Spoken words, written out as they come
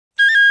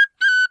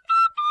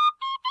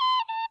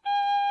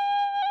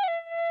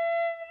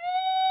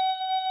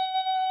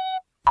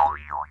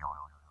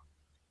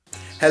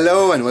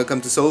Hello and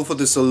welcome to Solve for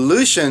the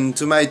solution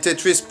to my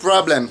Tetris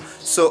problem.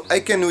 So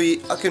how can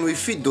we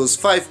fit those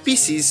 5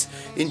 pieces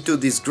into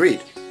this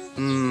grid?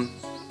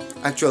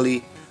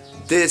 Actually,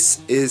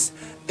 this is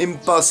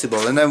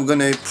impossible, and I'm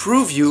gonna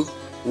prove you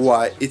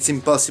why it's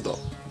impossible.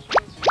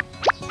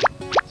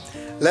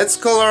 Let's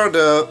color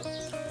the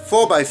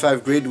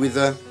 4x5 grid with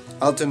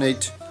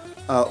alternate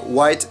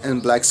white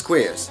and black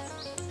squares.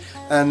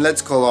 And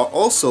let's color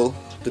also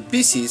the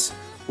pieces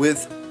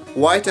with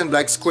white and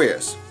black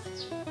squares.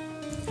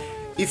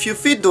 If you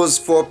fit those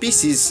 4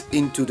 pieces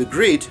into the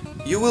grid,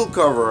 you will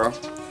cover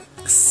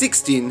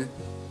 16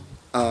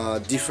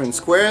 different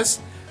squares,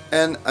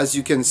 and as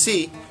you can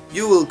see,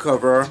 you will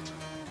cover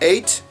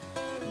 8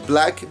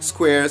 black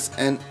squares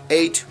and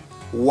 8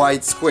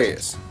 white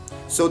squares.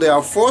 So there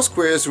are 4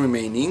 squares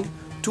remaining,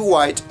 2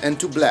 white and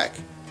 2 black.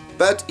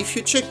 But if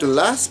you check the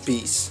last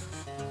piece,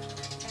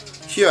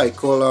 here I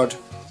colored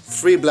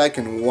 3 black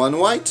and 1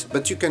 white,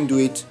 but you can do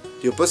it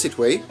the opposite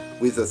way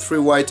with 3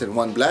 white and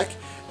 1 black.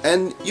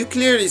 And you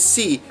clearly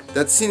see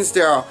that since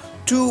there are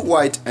 2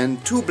 white and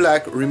 2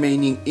 black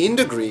remaining in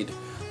the grid,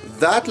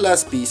 that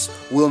last piece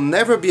will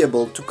never be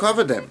able to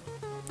cover them.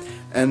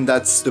 And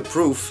that's the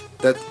proof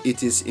that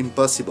it is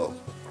impossible.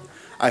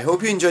 I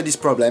hope you enjoyed this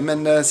problem,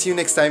 and see you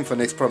next time for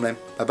next problem.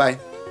 Bye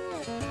bye.